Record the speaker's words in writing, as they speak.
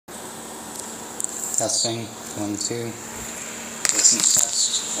Testing, 1, 2. Distance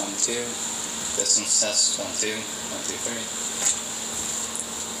test, 1, 2. Distance test, 1, 2. 1, 2, 3.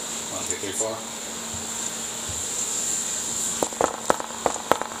 1, 2, 3,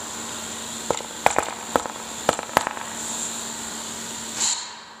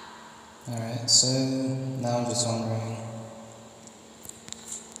 4. Alright, so now I'm just wondering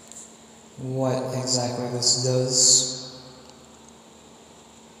what exactly this does.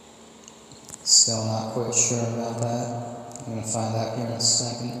 Still not quite sure about that. I'm going to find out here in a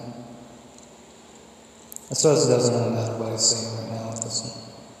second. I suppose it doesn't really matter what I say right now. It doesn't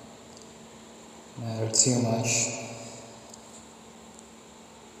matter too much.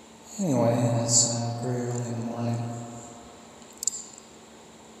 Anyway, it's very early in the morning.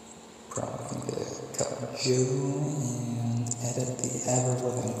 Probably going to get a cup of Joe and edit the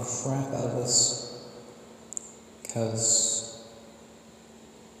ever-living crap out of this. Because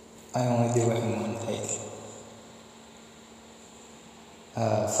I only do it in one take.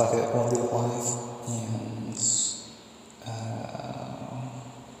 Fuck it, we'll do it live. And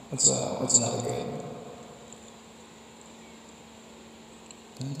what's another good?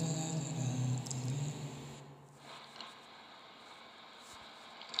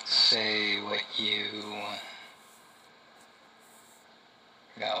 Say what you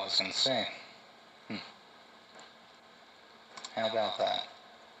forgot what I was gonna say. How about that?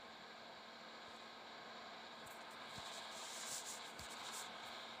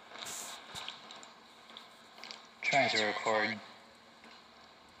 Trying to record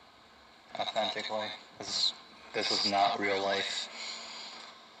authentically. This is not real life.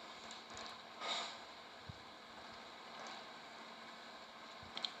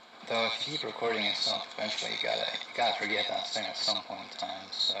 Though if you keep recording yourself, eventually you gotta forget that thing at some point in time.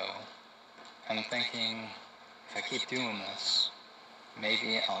 So I'm thinking, if I keep doing this,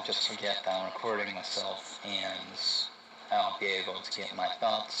 maybe I'll just forget that I'm recording myself, and I'll be able to get my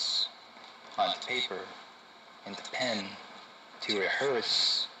thoughts onto paper, into pen, to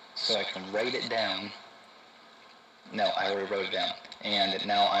rehearse, so I can write it down. No, I already wrote it down, and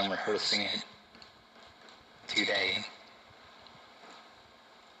now I'm rehearsing it today.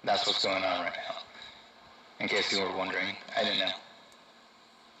 That's what's going on right now. In case you were wondering, I didn't know.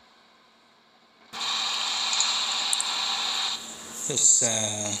 Just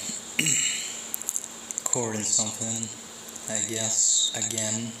recording something, I guess,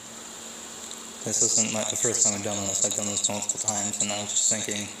 again. This isn't the first time I've done this. I've done this multiple times, and I was just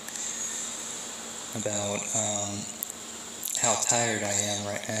thinking about how tired I am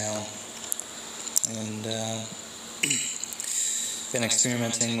right now. And been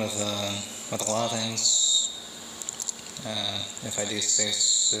experimenting with a lot of things, if I do say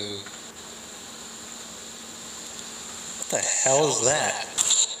so. What the hell is that?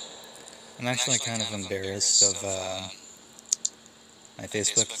 I'm actually kind of embarrassed of my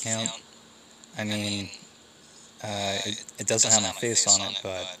Facebook account. I mean, it doesn't have my face on it,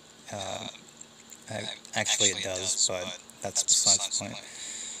 but actually it does, but that's besides the point.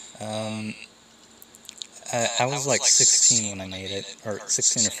 I was like 16 when I made it, or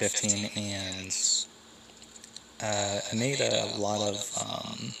 16 or 15, and I made a lot of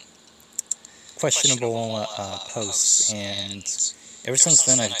questionable posts, and ever since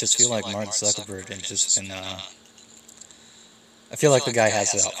then I just feel like Mark Zuckerberg has just been, I feel like the guy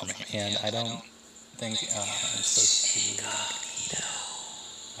has it out for me, and I don't think I'm so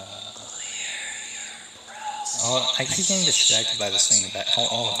I keep getting distracted by this thing that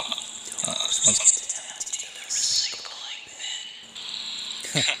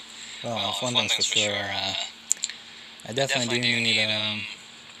well, one thing's for sure, I definitely do need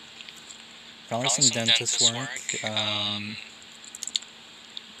probably some dentist work.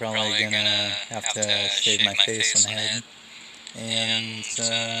 Probably gonna have to shave my face and head, and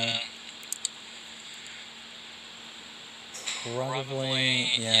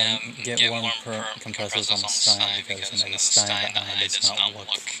probably, yeah, get warm compressors on the stein, because the stein behind does not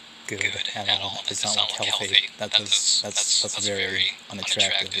look good at all. It does not look healthy. That's very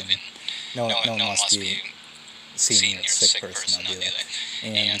unattractive, and no one wants to be seen as a sick person. I'll do it.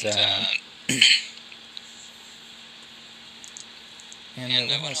 And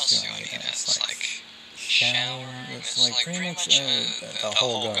what else do I need? It's like shower. It's like pretty much the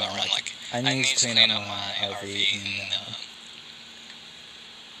whole go around. Like I need to clean up my RV, and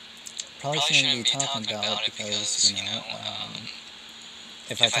probably shouldn't be talking about it because, you know,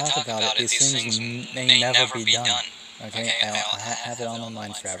 if I talk about it, these things may never be done. Okay, I'll have it on my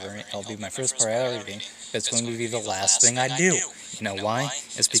mind forever. It'll be my first priority, but it's going to be the last thing I do. You know why?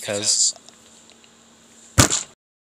 It's because